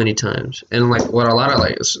so many times, and like what a lot of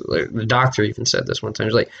like the doctor even said this one time.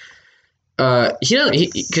 He's like, he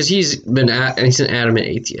doesn't because he's an adamant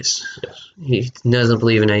atheist. Yes. He doesn't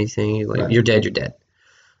believe in anything. He's like, Right. you're dead, you're dead.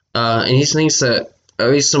 And he thinks that at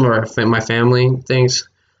least some of my family thinks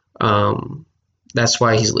that's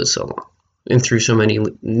why he's lived so long and through so many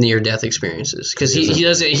near-death experiences because he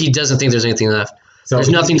doesn't think there's anything left. So there's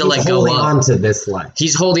nothing to let go holding of. on to this life.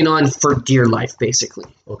 He's holding on for dear life, basically.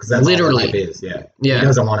 Well, because that's Literally. all life is. Yeah. Yeah. He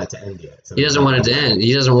doesn't want it to end yet. So He doesn't want it to end.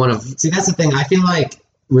 He doesn't want to. See, that's the thing. I feel like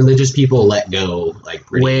religious people let go like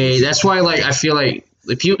pretty Wait, easy. that's why like I feel like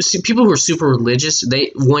people who are super religious,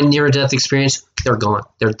 they one near-death experience, they're gone.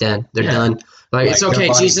 They're dead. They're Yeah. done. Like it's Their okay.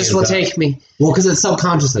 body Jesus gives will up. take me. Well, because it's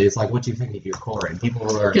subconsciously, it's like what you think of your core, and people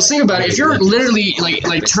who are. Because like, think about it, if you're religious, literally like It's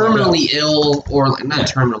like, terminally ill or like not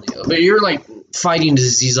terminally ill, but you're like fighting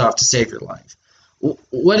disease off to save your life.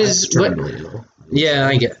 What is that's what? terminally ill. Yeah,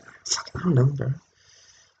 I get. Fuck, I don't know, bro.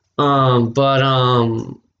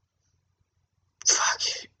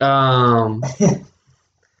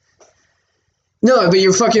 No, but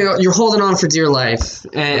you're holding on for dear life,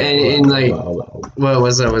 and like, what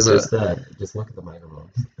was that? Was that Just look at the microphone.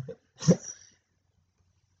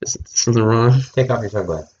 something wrong? Take off your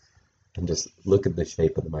sunglasses and just look at the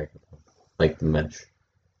shape of the microphone, like the mesh.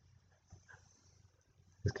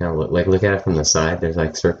 It's kind of look at it from the side. There's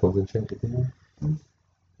like circles and shit.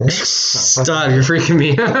 Stop! You're freaking me.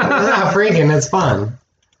 It's not freaking. It's fun.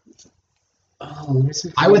 Oh, let me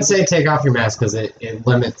see. I would say take off your mask because it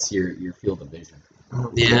limits your field of vision.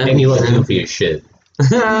 Yeah. And you look goofy as shit.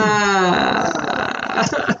 Wow,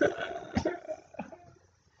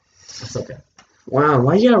 It's okay.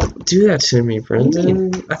 why you gotta do that to me,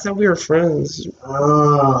 Brendan? I thought we were friends.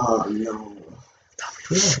 Oh, no.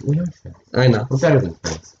 We are friends. I know. We're better than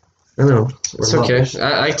friends. I know. It's We're okay. lovers.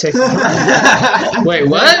 I take. Wait,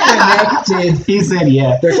 what? Connected. He said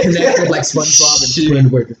yeah. They're connected like SpongeBob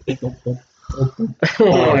and Squidward. Oh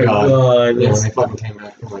my god. Yeah, when they fucking came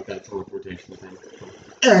back from like that teleportation thing.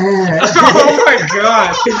 Oh my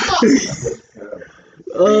god.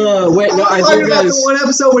 Wait, no, I talking think about the that's. one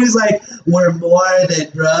episode where he's like, "We're more than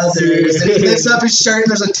brothers," and he lifts up his shirt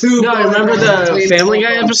and there's a tube. No, I remember going the between Family Guy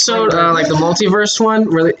Squidward and episode, Squidward. like the multiverse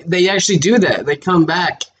one, where they actually do that. They come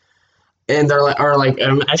back, and they're like,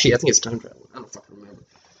 actually, I think it's time travel. I don't fucking remember.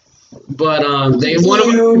 But they one of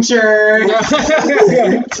them. Future.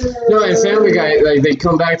 No, in Family Guy, like they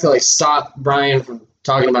come back to like stop Brian from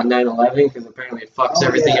talking about 9/11 because apparently it fucks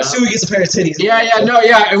everything up. Stewie gets a pair of titties. Yeah.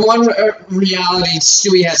 In one reality,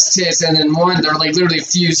 Stewie has tits, and in one they're like literally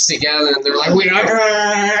fused together, and they're like, we don't.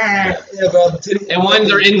 Yeah, bro. The titties. And one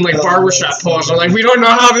they're in like barbershop pose. They're like, we don't know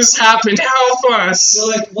how this happened. Help us.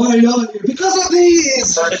 They're like, "Why are y'all here?" Because of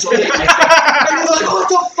these. And he's like, "What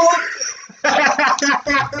the fuck?"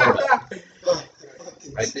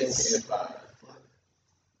 I think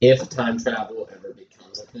if time travel ever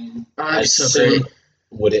becomes a thing, as so soon big.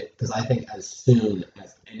 would it? Because I think as soon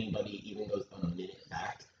as anybody even goes a minute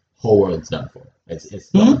back, whole world's done for. It's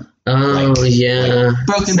done. Oh yeah.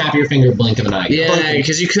 Broken. Snap your finger, blink of an eye. Yeah,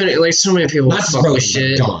 because you couldn't like so many people Not just fuck broken, with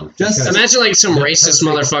shit. but gone. Just Because- Imagine like some Yeah, racist that's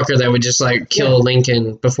motherfucker that would just like kill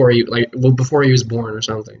Lincoln before he was born or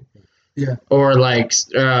something. Yeah. Or like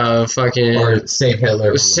fucking or save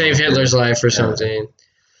Hitler. save Hitler's life or something.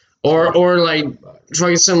 Or like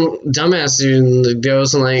fucking some dumbass dude that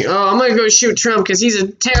goes and like, oh, I'm gonna go shoot Trump because he's a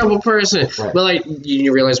terrible person. Right. But like,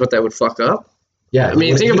 you realize what that would fuck up? Yeah, I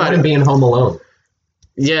mean, think about him it. being Home Alone.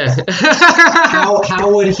 Yeah.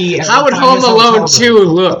 How would he? ever How would find Home his own Alone home? 2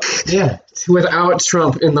 look Yeah. without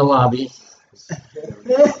Trump in the lobby?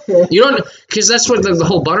 You don't, because that's what the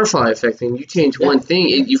whole butterfly effect thing. You change one thing,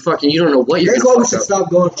 you don't know what you're Here's why gonna we fuck should up. stop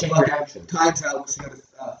going for Change fucking direction. time travel. We should go to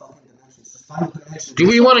fucking dimensions. Just find a dimension. Do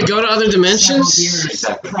we want to go to other dimensions?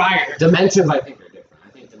 Exactly. Prior. Dimensions, I think, are different. I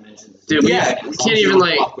think dimensions. Dude, Yeah. we can't even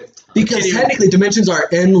like. Because Can't even- technically dimensions are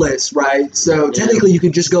endless, right? So technically you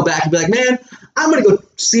could just go back and be like, man, I'm going to go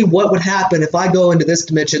see what would happen if I go into this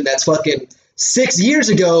dimension that's fucking 6 years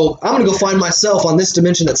ago. I'm going to go find myself on this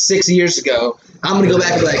dimension that's 6 years ago. I'm going to go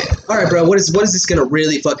back and be like, all right, bro, what is this going to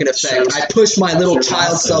really fucking affect? I push my little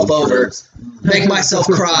child self over, make myself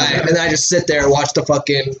cry, and then I just sit there and watch the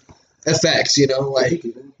fucking effects, you know? Like,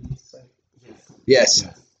 yes.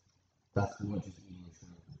 That's what just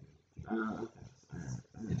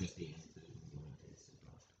just eating.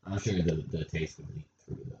 I'm sure the taste would leak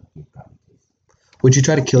through the. You'd probably taste. Would you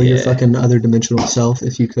try to kill your Yeah. fucking other dimensional self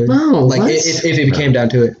if you could? No, Like, what? if it came down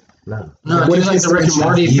to it. No. No, What do if like this the Rick and dimension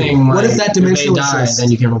Morty is thing. What if like, that dimension they was die, just-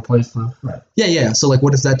 then you can replace them? Yeah. So, like,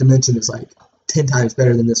 what if that dimension is, like, 10 times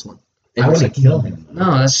better than this one? I wouldn't kill him.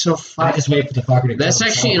 No, that's so I fun. just wait for the fucker to That's kill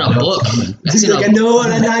actually in himself. a I know book. it's coming. That's He's in like, a no,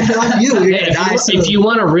 not you. You're Hey, gonna die if you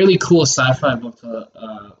want a really cool sci-fi book to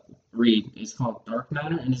read, it's called Dark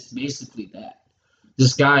Matter, and it's basically that.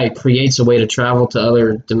 This guy creates a way to travel to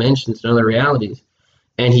other dimensions and other realities,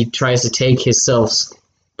 and he tries to take his self's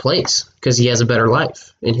place because he has a better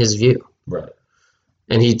life in his view, Right.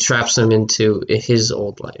 and he traps them into his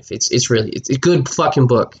old life. It's really a good fucking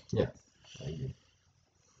book. I agree.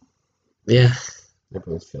 Yeah,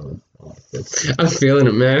 Everyone's feeling. I like this. I'm feeling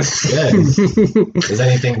it, man. Good. Is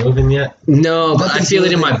anything moving yet? No, but I Nothing's feel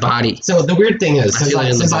it in moving. my body. So the weird thing is, I feel it in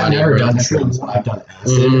the since I've body, never bro. done shrooms, I've done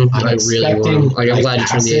acid. Mhm, I'm I really expecting want- like, I'm glad you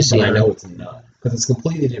turned the acid, AC but I on. know it's not because it's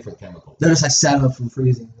completely different chemicals. Notice I sat up from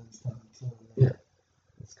freezing.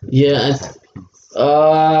 Yeah,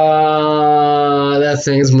 that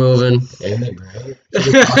thing's moving. Isn't it great?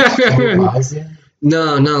 Should we pause here?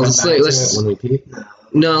 No, Come let's back to it let's when we pee.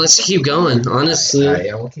 let's keep going. Honestly, Alright,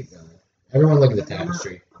 yeah, we'll keep going. Everyone, look at the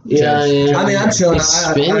tapestry. yeah. I mean, I'm chilling. It's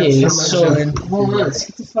I'm spinning. It's so. chilling. Hold on, let's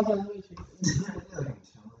get the fuck out of the way.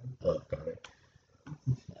 Oh, got it.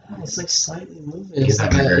 It's like slightly moving. He's It's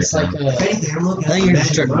like having a a. great It's like time. a. I think you're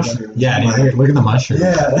just tripping. Yeah, dude, look at the mushrooms.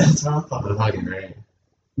 Yeah, that's what I'm talking They're fucking great.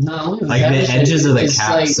 No, Like, the edges of the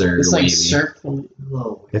caps are It's like wavy. circle.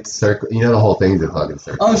 about. It's circle. You know the whole thing's a fucking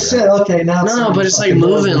circle. Oh shit! Okay, now. it's No, but it's like fucking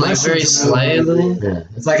moving moving. like very slightly. Yeah,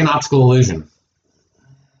 it's like an optical illusion,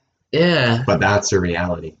 Yeah. but that's a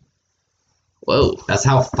reality. Whoa. That's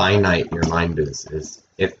how finite your mind is. Is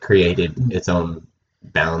it created its own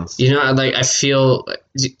bounds? You know, I feel.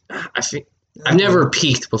 I've never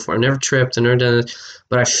peaked before. I've never tripped. I've never done it.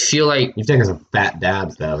 But I feel like. You've taken some fat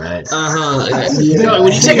dabs, though, right? No,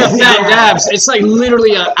 when you take a fat dabs, it's like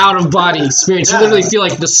literally an out of body experience. You literally feel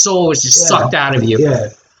like the soul is just sucked out of you. Yeah.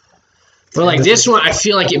 But like this one, I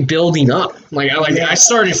feel like it building up. I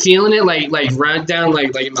started feeling it like right down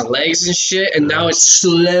like in my legs and shit, and now it's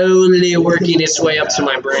slowly working its way up to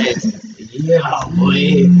my brain. Yeah,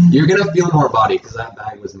 boy. You're gonna feel more body because that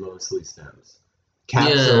bag was mostly stems.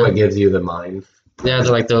 Caps Yeah. are what gives you the mind. Yeah,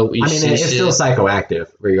 they're like the. I mean, it's still psychoactive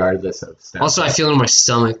regardless of stems. Also, I feel it in my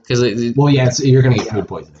stomach because Well, yeah, you're gonna get food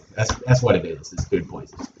poisoning. That's what it is. It's food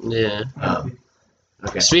poisoning. yeah.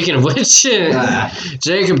 Okay. Speaking of which, Ah.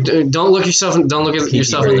 Jacob, don't look yourself. Don't look at Keep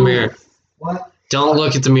yourself your- in the mirror. What? Don't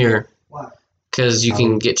look at the mirror. Why? Because you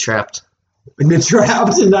can get trapped. You're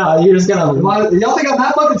trapped and you're just gonna. Y'all think I'm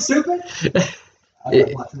that fucking stupid? I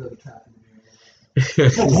gotta watch another trap in the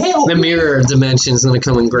mirror. The mirror dimension's gonna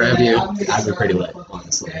come and grab you. I'd be pretty lit,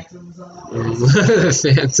 honestly. Phantom.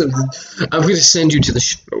 I'm gonna send you to the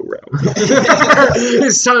shadow realm.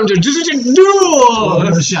 It's time to duel.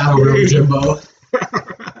 the shadow room, Jimbo.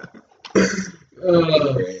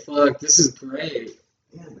 Oh fuck! This is great.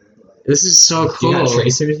 This is so You cool. got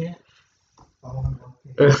tracers yet?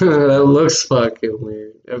 That looks fucking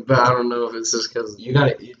weird, but I don't know if it's just because. You got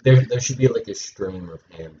it. There should be like a stream of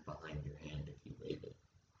hand behind your hand if you wave it.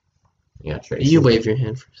 You got tracers. You wave your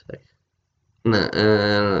hand for a sec.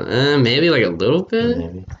 Nah, maybe like a little bit.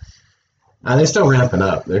 Maybe. They're still ramping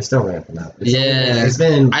up. It's Yeah. It's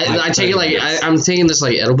been. I take it like I'm taking this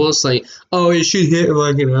like edibles. Like, oh, it should hit in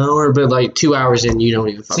like an hour, but like 2 hours in, you don't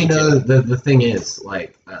even See, fucking. no, the thing is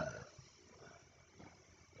like.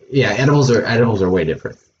 Yeah, edibles are way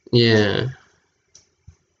different. Yeah.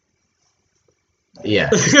 Yeah.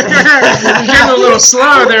 You're getting a little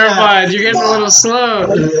slow there, bud. You're getting a little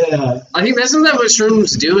slow. Yeah. I think that's what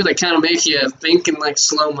shrooms do. They kind of make you think in like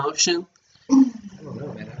slow motion. I don't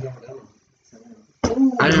know, man.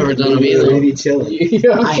 I've never done them either. Maybe chilling.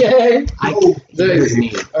 Okay. Here's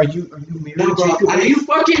me. Are you mirror Jacob? Are you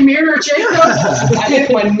fucking mirror Jacob? I hit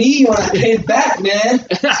my knee when I came back, man.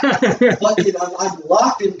 Fucking, I'm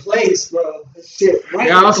locked in place, bro. Shit. Right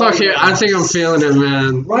Yeah, in I'll the fucking- fucking. I think I'm feeling it,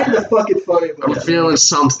 man. Right in the fucking funny, bro. I'm feeling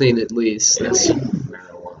something at least. That's,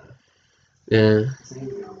 Marijuana. yeah.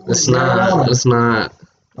 It's not. It's not.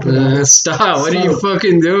 Stop! What are you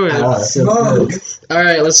fucking doing? Smoke. All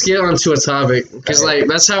right, let's get on to a topic because like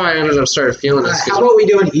that's how I ended up started feeling this. How about we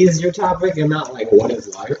do an easier topic and not like what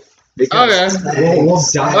is life? Because Okay. we'll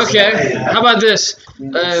dive. Okay. How about this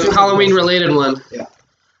Halloween related one? Yeah.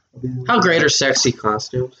 How great are sexy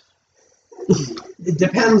costumes? It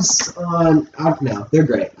depends on. No, they're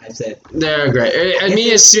great. I said. They're great. And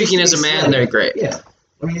me as speaking as a man, they're great. Yeah.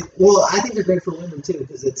 I mean, well, I think they're great for women too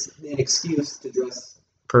because it's an excuse to dress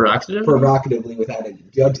Provocative? provocatively without any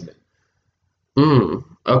judgment.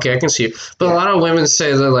 Okay, I can see it. But a lot of women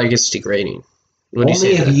say that like it's degrading. What do you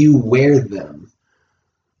Only say? if you wear them.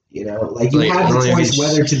 You know, like you Like, have the only if choice you-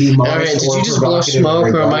 whether to be modest Alright, did or you just blow provocative smoke or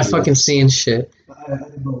am I regardless. fucking seeing shit? I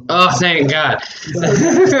didn't know. Oh, thank God.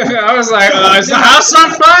 I was like, is the house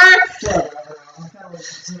on fire?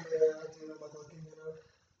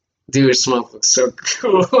 Dude, smoke looks so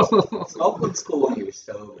cool. Smoke looks cool when you're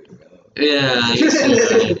sober, bro. Yeah, you said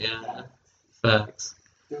that, yeah. Facts.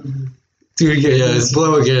 Dude, yeah,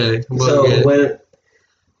 blow again. Blow So again.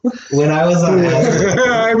 when I was on acid,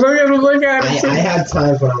 look at I had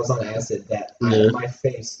times when I was on acid that Yeah. my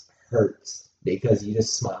face hurts because you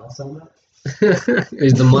just smile so much.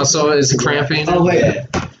 Is the muscle is cramping? Oh wait,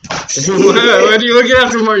 what are you looking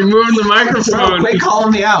at? You're moving the microphone. quit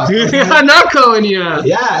calling me out. I'm not calling you out.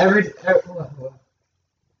 Yeah, every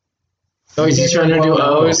Oh, he's You just can't trying to do blow it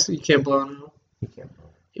out. O's? You can't blow it out?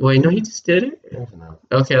 Wait, no, he just did it?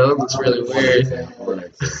 Okay, that looks really weird.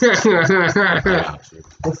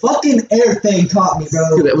 The fucking air thing taught me,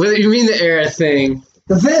 bro. What do you mean the era thing?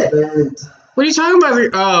 The vent. What are you talking about?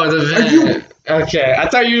 Oh, the vent. Okay, I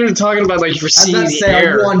thought you were talking about like you were I'm seeing not the saying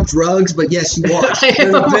air. I'm on drugs, but yes, you are. I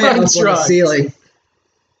am There's a vent on up on the drugs. ceiling.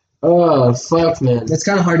 Oh, fuck, man. It's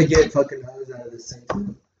kind of hard to get fucking nose out of this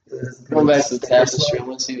thing. Going back to the tapestry,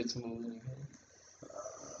 let's see if it's moving.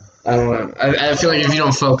 I don't know. I feel like if you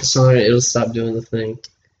don't focus on it, it'll stop doing the thing.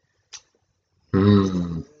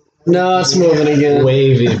 No, it's moving again.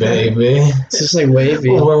 Wavy, baby. It's just like wavy.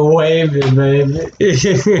 We're wavy, baby. You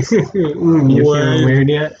feeling weird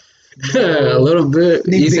yet? A little bit.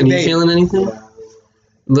 Need Ethan, big you bait. feeling anything? A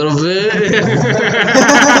little bit.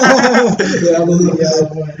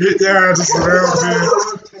 Yeah, just a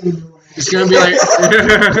little bit. It's gonna be like.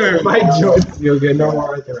 My joints feel good. No more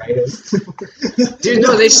arthritis. Dude,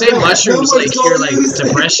 no, they say mushrooms like cure like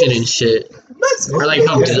depression and shit, or like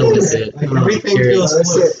help deal with it. Like I'm everything curious.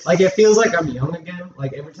 feels fluid. Like it feels like I'm young again.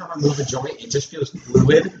 Like every time I move a joint, it just feels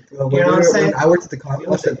fluid. You know what I'm saying? I worked at the car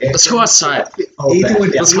wash. Let's go outside. Ethan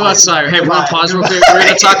would Let's go outside. Hey, we're gonna pause real quick. We're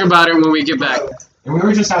gonna talk about it when we get back. And we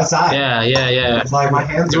were just outside. Yeah. It's like my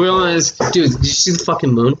hands. Do we want to, dude? Did you see the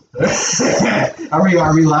fucking moon? Are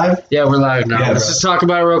we live? Yeah, we're live now. Yeah, Let's bro. just talk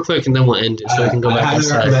about it real quick and then we'll end it so we can go I back highly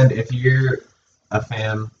outside. recommend if you're a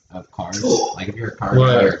fan of cars, like if you're a car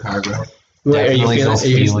What? guy or a car girl, Wait, are you definitely feeling? go Are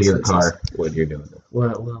you, feel your car when you're doing it.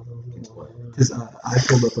 what? Because I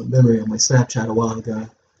pulled up a memory on my Snapchat a while ago.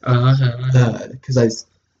 Because I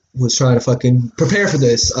was trying to fucking prepare for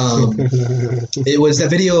this. It was the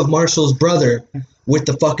video of Marshall's brother with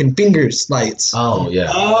the fucking fingers lights. Oh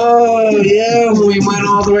yeah. Oh yeah, we went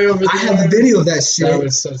all the way over there. I have a video of that That shit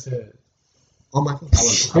was so sad. on my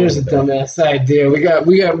phone. Here's a dumbass idea. We got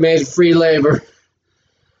made free labor.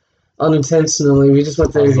 Unintentionally, we just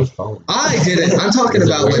went there. I didn't. I'm talking Is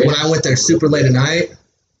it about like weird? when I went there super late at night.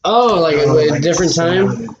 Oh, like at a different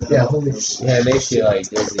time. Yeah, holy shit. Yeah, it makes you like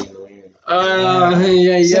dizzy and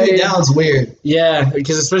weird. Sitting down's weird. Yeah,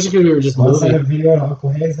 because especially because we were just moving. video of Uncle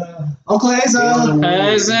Hazel? Uncle Hazel.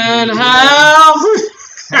 As in help!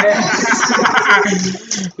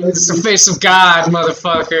 It's the face of God,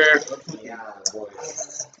 motherfucker. Yeah, boy.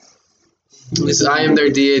 This, I am their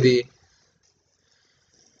deity.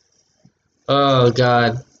 Oh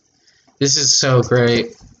God, this is so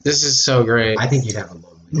great. This is so great. I think you'd have a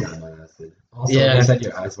lovely time on acid. Also, Yeah. they said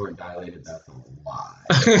your eyes weren't dilated. That's a lie.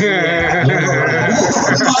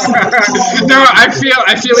 No, I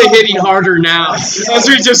feel it hitting harder now as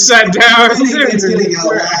we just sat down. It's getting out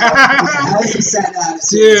loud. As he sat down, it's-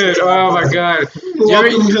 Dude, oh my God. You ever-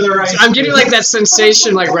 Welcome to the right. I'm getting like that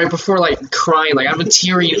sensation like right before like crying, like I'm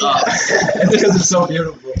tearing up. It's because it's so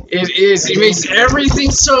beautiful. It is. It makes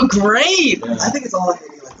everything so great. I think it's all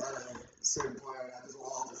hitting like that at a certain point. Because we're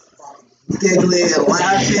all just fucking giggling and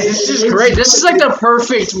laughing. It's just great. This is like the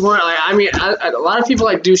perfect one. Like, I mean, a lot of people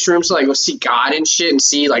like do shrooms to like go see God and shit and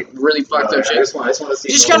see like really fucked up I shit. just want to see.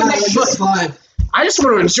 You just gotta make This is fine. I just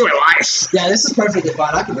want to enjoy life. Yeah, this is perfectly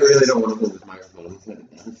fine. I can I really don't want to hold this microphone.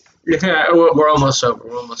 Yeah, we're almost over.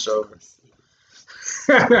 We're almost over.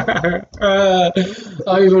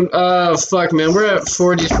 Fuck, man. We're at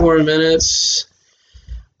 44 minutes.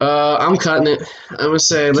 I'm cutting it. I'm gonna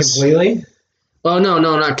say let's. Completely? Oh no,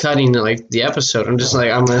 not cutting like the episode. I'm just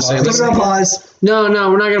like I'm gonna say. put Let's, it on pause. no,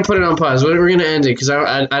 we're not gonna put it on pause. We're gonna end it because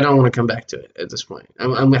I don't want to come back to it at this point.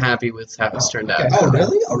 I'm happy with how it's turned out. Oh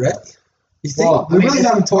really? Already? You think? Well, We really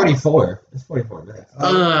haven't talked. 44. It's 44 minutes.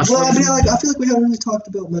 Well, I feel like we haven't really talked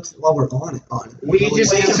about much while we're on it. We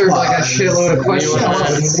just answered like a shitload of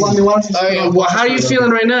questions. Well, I mean, why don't you? Well, how are you feeling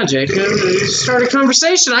right now, Jacob? Start a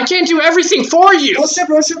conversation. I can't do everything for you. Oh shit,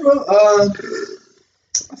 bro.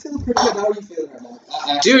 I feel pretty good. How are you feeling right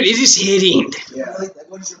now? Dude, it is hitting. Yeah. Like,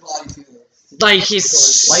 what does your body feel? Like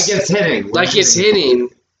it's Like it's hitting. like it's hitting.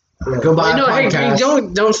 Goodbye, No, hey,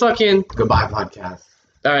 podcast. don't fucking. Goodbye, podcast.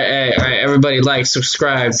 All right, everybody, like,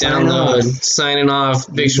 subscribe, Sign download, off. signing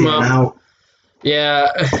off. Big Easy and Schmuck. out. Yeah,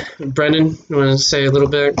 Brendan, you want to say a little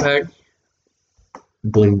bit back?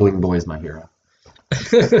 Bling Bling Boy is my hero.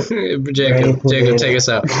 Jacob, take us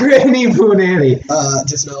out. Granny Boonanny.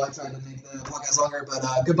 Just know I tried to make the podcast longer, but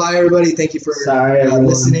goodbye, everybody. Thank you for Sorry, everyone.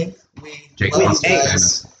 listening. We Jake love wants you to say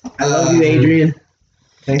guys. I love you, Adrian.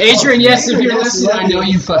 Adrian, yes, if you're Adrian, listening, love I know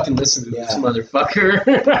you. you fucking listen to this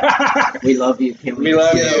motherfucker. We love you. Can't We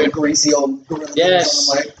love Yeah, you. greasy old gorilla Yes.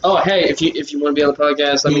 on the mic. Oh, hey, if you want to be on the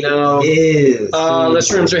podcast, let me know. Is.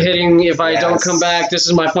 List rooms are hitting. If I don't Yes. come back, this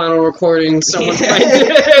is my final recording. Someone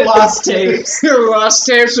Lost tapes. Lost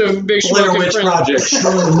tapes of Big Blair Schmuck and Witch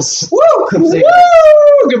friends. Project. Woo!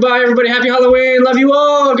 Woo! Goodbye, everybody. Happy Halloween. Love you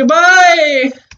all. Goodbye.